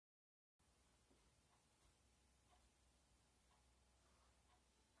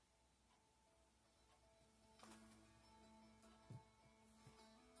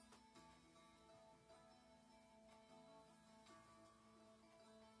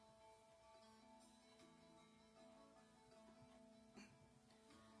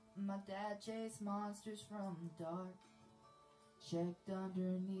My dad chased monsters from the dark, checked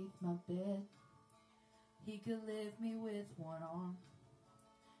underneath my bed. He could lift me with one arm,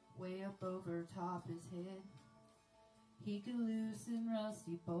 way up over top his head. He could loosen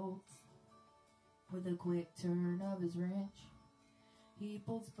rusty bolts with a quick turn of his wrench. He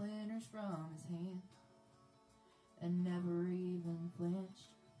pulled splinters from his hand and never even flinched.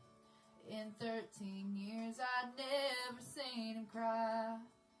 In 13 years I'd never seen him cry,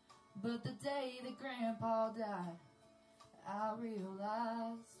 but the day that Grandpa died, I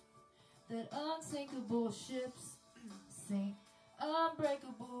realized that unsinkable ships sink,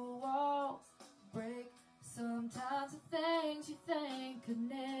 unbreakable walls break. Sometimes the things you think could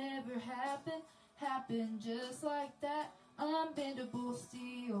never happen just like that. Unbendable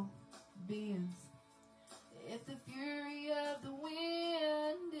steel bends. If the fury of the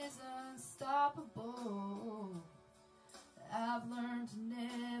wind is unstoppable, I've learned to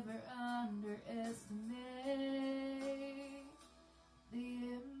never underestimate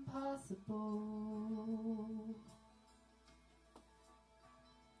the impossible.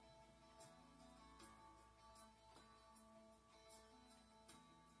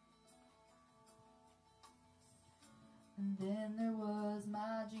 And then there was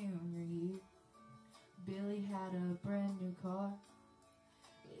my junior year. Billy had a brand new car.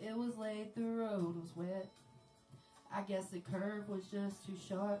 It was late, the road was wet. I guess the curve was just too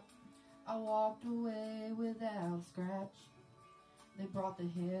sharp. I walked away without a scratch. They brought the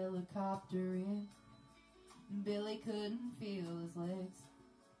helicopter in. Billy couldn't feel his legs.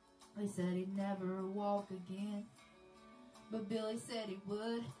 They said he'd never walk again, but Billy said he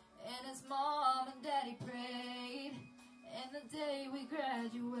would, and his mom and daddy prayed. And the day we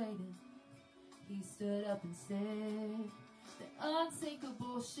graduated, he stood up and said that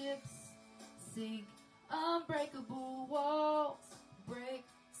unsinkable ships sink, unbreakable walls break.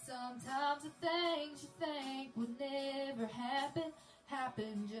 Sometimes the things you think would never happen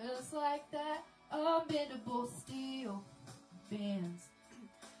just like that. Unbendable steel bends.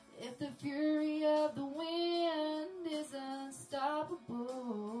 If the fury of the wind is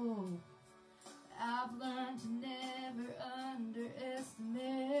unstoppable, I've learned to never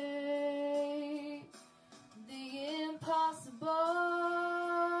underestimate the impossible.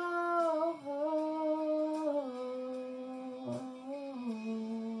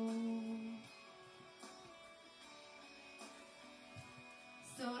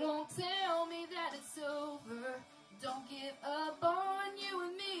 So don't tell me that it's over. Don't give up on you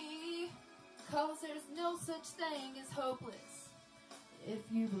and me, 'cause there's no such thing as hopeless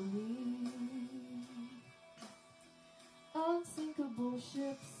if you believe. Unsinkable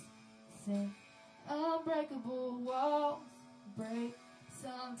ships sink, unbreakable walls